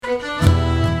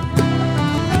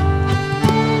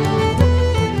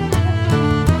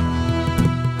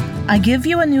I give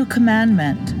you a new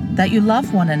commandment, that you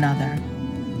love one another.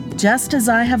 Just as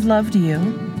I have loved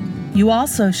you, you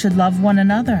also should love one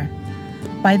another.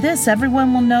 By this,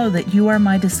 everyone will know that you are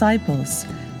my disciples,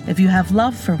 if you have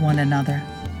love for one another.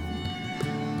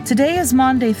 Today is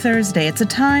Maundy, Thursday. It's a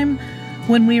time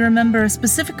when we remember a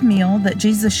specific meal that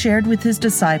Jesus shared with his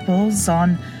disciples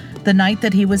on the night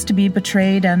that he was to be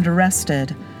betrayed and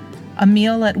arrested. A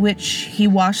meal at which he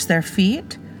washed their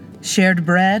feet, shared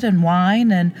bread and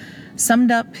wine, and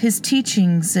summed up his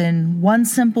teachings in one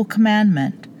simple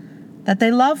commandment, that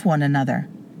they love one another,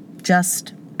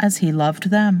 just as he loved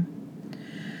them.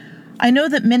 I know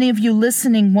that many of you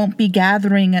listening won't be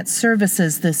gathering at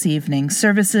services this evening,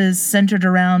 services centered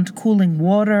around cooling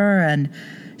water and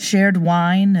shared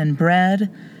wine and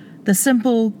bread, the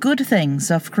simple good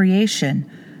things of creation,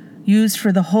 used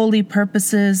for the holy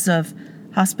purposes of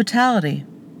hospitality,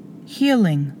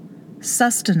 healing,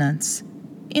 sustenance,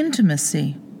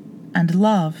 intimacy, and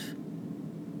love.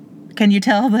 Can you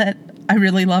tell that I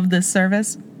really love this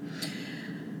service?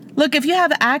 Look, if you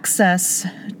have access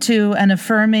to an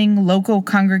affirming local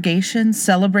congregation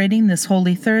celebrating this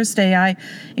Holy Thursday, I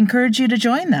encourage you to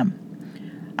join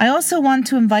them. I also want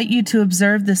to invite you to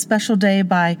observe this special day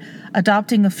by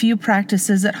adopting a few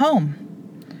practices at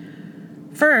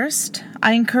home. First,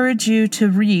 I encourage you to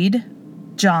read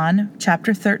John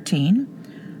chapter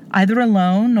 13, either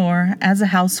alone or as a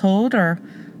household or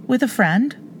with a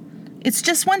friend. It's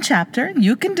just one chapter.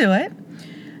 You can do it.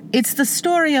 It's the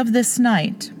story of this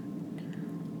night.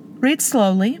 Read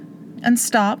slowly and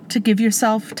stop to give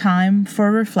yourself time for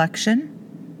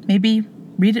reflection. Maybe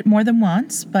read it more than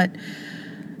once, but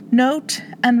note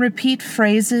and repeat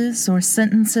phrases or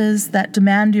sentences that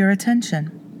demand your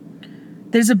attention.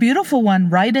 There's a beautiful one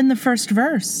right in the first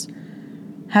verse.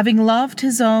 Having loved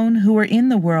his own who were in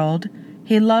the world,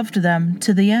 he loved them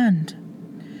to the end.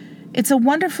 It's a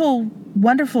wonderful,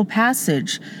 wonderful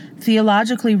passage,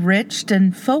 theologically rich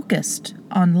and focused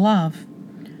on love.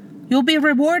 You'll be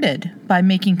rewarded by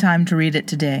making time to read it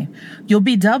today. You'll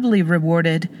be doubly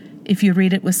rewarded if you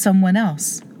read it with someone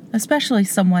else, especially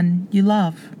someone you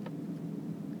love.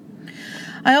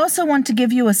 I also want to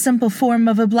give you a simple form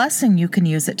of a blessing you can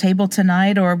use at table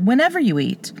tonight or whenever you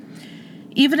eat.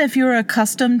 Even if you're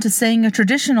accustomed to saying a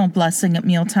traditional blessing at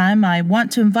mealtime, I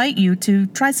want to invite you to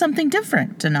try something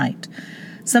different tonight,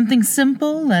 something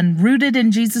simple and rooted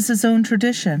in Jesus' own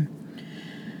tradition.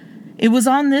 It was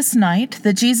on this night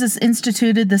that Jesus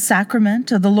instituted the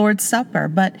sacrament of the Lord's Supper,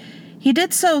 but he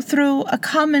did so through a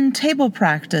common table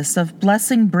practice of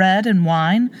blessing bread and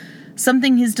wine,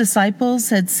 something his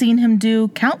disciples had seen him do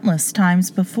countless times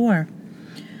before.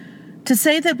 To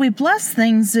say that we bless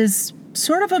things is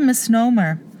sort of a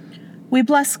misnomer. We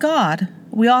bless God.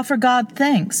 We offer God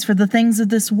thanks for the things of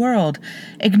this world,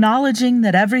 acknowledging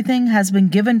that everything has been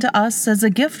given to us as a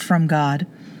gift from God.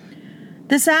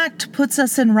 This act puts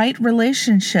us in right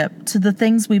relationship to the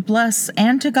things we bless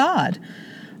and to God.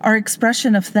 Our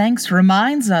expression of thanks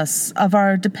reminds us of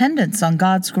our dependence on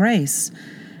God's grace,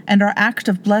 and our act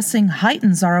of blessing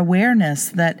heightens our awareness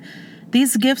that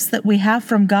these gifts that we have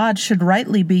from God should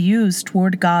rightly be used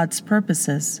toward God's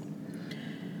purposes.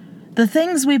 The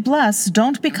things we bless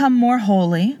don't become more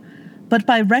holy, but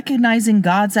by recognizing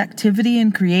God's activity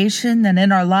in creation and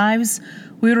in our lives,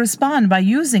 we respond by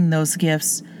using those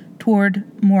gifts toward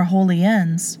more holy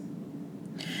ends.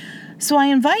 So I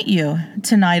invite you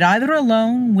tonight, either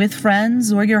alone, with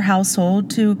friends, or your household,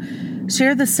 to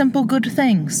share the simple good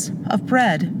things of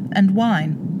bread and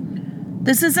wine.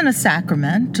 This isn't a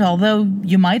sacrament, although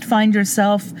you might find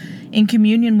yourself in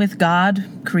communion with God,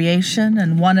 creation,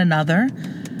 and one another.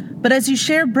 But as you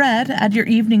share bread at your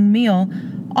evening meal,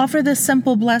 offer this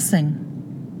simple blessing.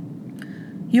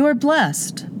 You are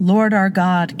blessed, Lord our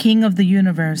God, King of the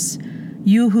universe,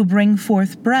 you who bring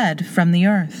forth bread from the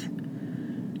earth.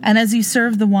 And as you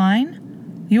serve the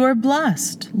wine, you are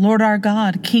blessed, Lord our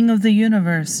God, King of the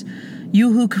universe,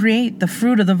 you who create the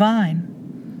fruit of the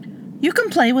vine. You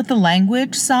can play with the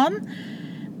language some.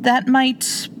 That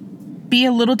might be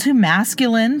a little too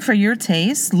masculine for your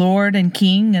taste, Lord and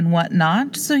King and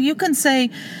whatnot. So you can say,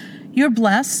 you're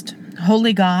blessed,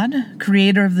 Holy God,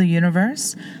 Creator of the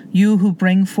universe, you who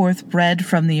bring forth bread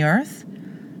from the earth.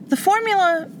 The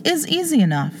formula is easy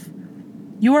enough.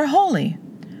 You are holy.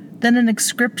 Then an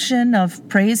ascription of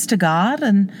praise to God,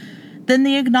 and then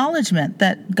the acknowledgement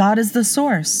that God is the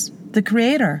source, the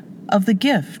creator of the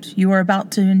gift you are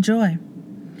about to enjoy.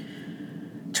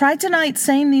 Try tonight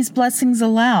saying these blessings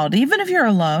aloud. Even if you're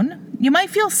alone, you might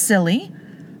feel silly,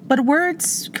 but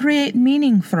words create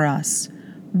meaning for us.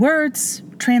 Words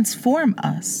transform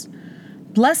us.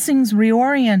 Blessings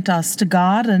reorient us to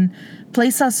God and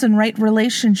place us in right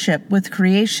relationship with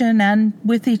creation and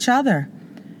with each other.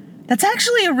 That's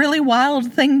actually a really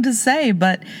wild thing to say,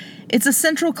 but it's a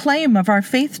central claim of our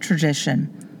faith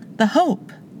tradition, the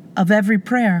hope of every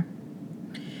prayer.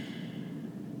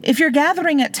 If you're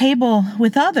gathering at table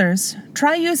with others,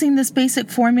 try using this basic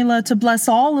formula to bless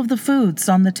all of the foods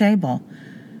on the table.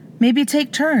 Maybe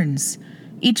take turns,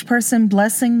 each person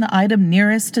blessing the item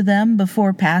nearest to them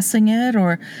before passing it,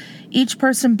 or each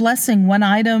person blessing one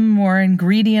item or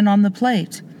ingredient on the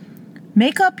plate.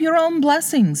 Make up your own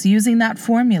blessings using that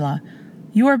formula.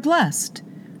 You are blessed.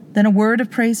 Then a word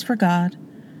of praise for God.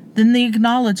 Then the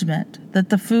acknowledgement that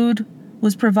the food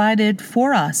was provided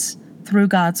for us through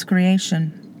God's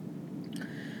creation.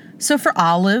 So for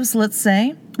olives, let's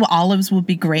say, olives would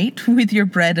be great with your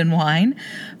bread and wine.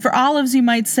 For olives, you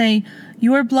might say,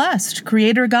 "You are blessed,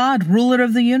 Creator God, ruler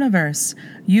of the universe,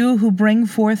 you who bring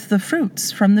forth the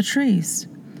fruits from the trees."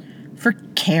 For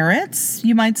carrots,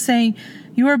 you might say,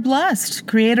 "You are blessed,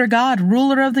 Creator God,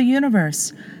 ruler of the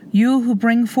universe, you who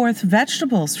bring forth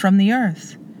vegetables from the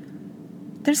earth."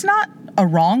 There's not a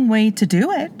wrong way to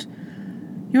do it.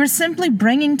 You are simply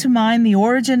bringing to mind the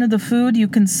origin of the food you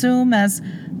consume as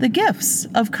the gifts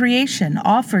of creation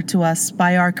offered to us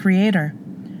by our Creator.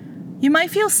 You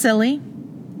might feel silly.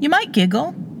 You might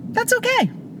giggle. That's okay.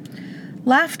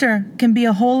 Laughter can be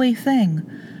a holy thing,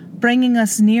 bringing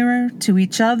us nearer to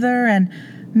each other and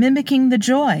mimicking the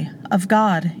joy of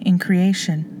God in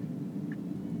creation.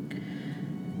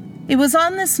 It was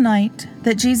on this night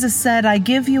that Jesus said, "I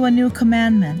give you a new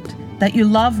commandment, that you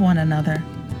love one another.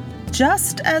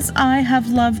 Just as I have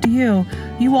loved you,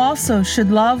 you also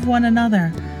should love one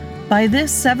another. By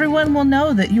this everyone will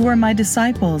know that you are my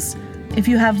disciples, if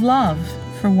you have love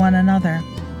for one another."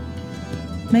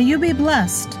 May you be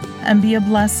blessed and be a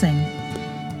blessing.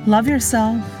 Love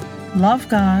yourself, love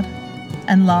God,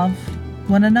 and love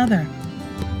one another.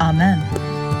 Amen.